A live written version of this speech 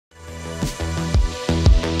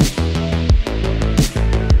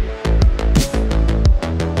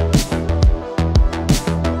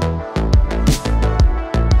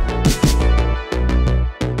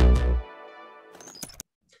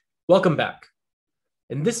Welcome back.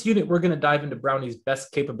 In this unit, we're going to dive into Brownie's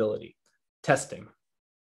best capability, testing.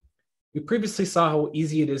 We previously saw how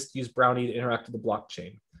easy it is to use Brownie to interact with the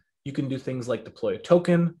blockchain. You can do things like deploy a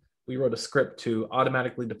token. We wrote a script to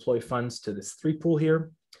automatically deploy funds to this 3 pool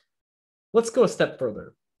here. Let's go a step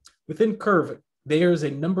further. Within Curve, there is a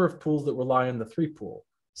number of pools that rely on the 3 pool,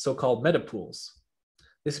 so-called meta pools.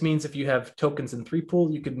 This means if you have tokens in 3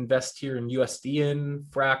 pool, you could invest here in USDN,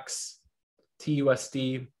 Frax,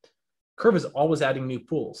 TUSD. Curve is always adding new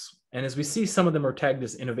pools. And as we see, some of them are tagged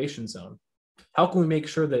as innovation zone. How can we make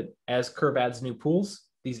sure that as Curve adds new pools,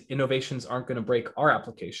 these innovations aren't going to break our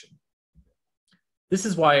application? This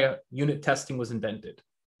is why unit testing was invented.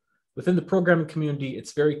 Within the programming community,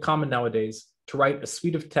 it's very common nowadays to write a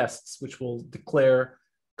suite of tests which will declare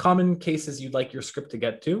common cases you'd like your script to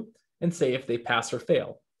get to and say if they pass or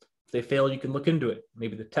fail. If they fail, you can look into it.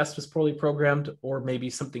 Maybe the test was poorly programmed or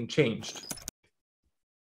maybe something changed.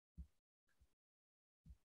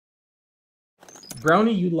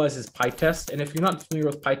 Brownie utilizes PyTest, and if you're not familiar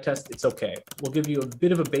with PyTest, it's okay. We'll give you a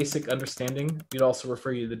bit of a basic understanding. We'd also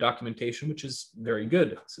refer you to the documentation, which is very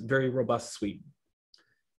good. It's a very robust suite.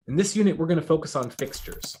 In this unit, we're going to focus on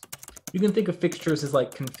fixtures. You can think of fixtures as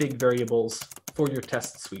like config variables for your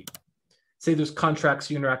test suite. Say there's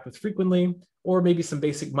contracts you interact with frequently, or maybe some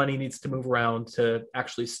basic money needs to move around to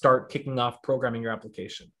actually start kicking off programming your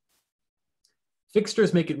application.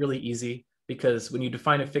 Fixtures make it really easy because when you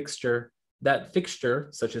define a fixture, that fixture,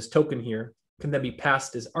 such as token here, can then be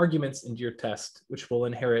passed as arguments into your test, which will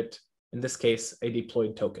inherit, in this case, a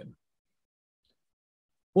deployed token.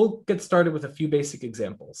 We'll get started with a few basic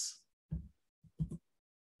examples.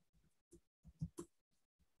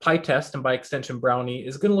 PyTest, and by extension Brownie,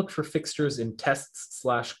 is going to look for fixtures in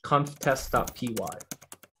tests/conftest.py.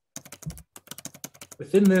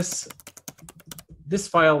 Within this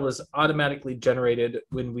file was automatically generated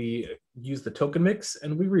when we used the token mix,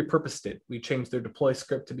 and we repurposed it. We changed their deploy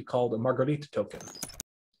script to be called a Margarita token.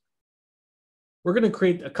 We're going to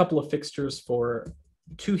create a couple of fixtures for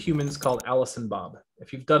 2 humans called Alice and Bob.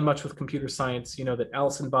 If you've done much with computer science, you know that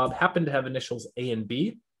Alice and Bob happen to have initials A and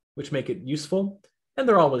B, which make it useful, and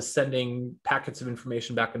they're always sending packets of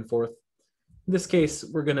information back and forth. In this case,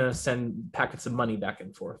 we're going to send packets of money back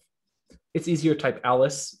and forth. It's easier to type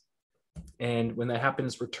Alice, and when that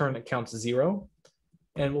happens, return account 0,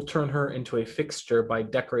 and we'll turn her into a fixture by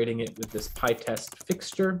decorating it with this PyTest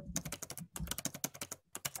fixture.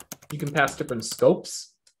 You can pass different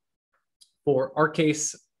scopes. For our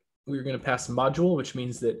case, we're going to pass a module, which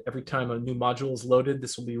means that every time a new module is loaded,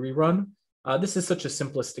 this will be rerun. This is such a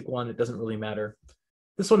simplistic one, it doesn't really matter.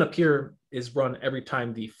 This one up here is run every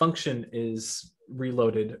time the function is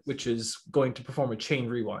reloaded, which is going to perform a chain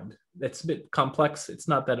rewind. That's a bit complex. It's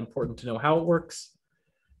not that important to know how it works.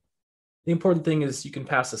 The important thing is you can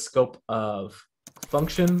pass a scope of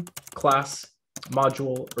function, class,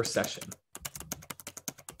 module, or session.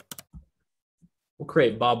 We'll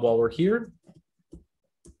create Bob while we're here.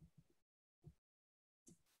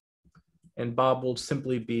 And Bob will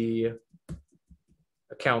simply be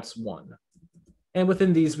accounts 1. And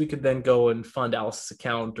within these, we could then go and fund Alice's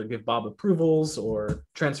account or give Bob approvals or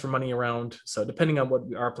transfer money around. So depending on what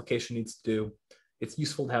our application needs to do, it's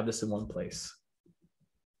useful to have this in one place.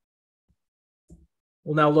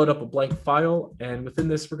 We'll now load up a blank file. And within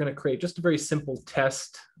this, we're going to create just a very simple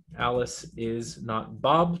test. Alice is not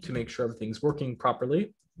Bob to make sure everything's working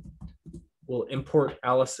properly. We'll import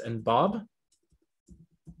Alice and Bob.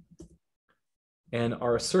 And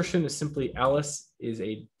our assertion is simply Alice is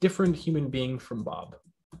a different human being from Bob.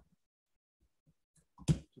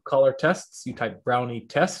 To call our tests, you type Brownie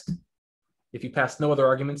test. If you pass no other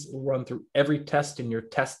arguments, it will run through every test in your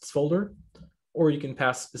tests folder, or you can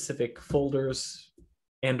pass specific folders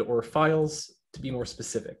and or files to be more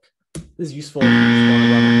specific. This is useful if you just want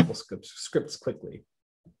to run a couple scripts quickly.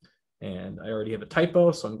 And I already have a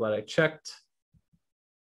typo, so I'm glad I checked.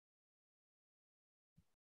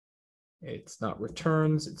 It's not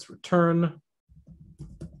returns, it's return.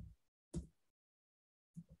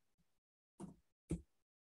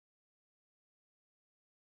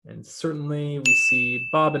 And certainly we see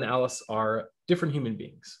Bob and Alice are different human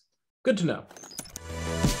beings. Good to know.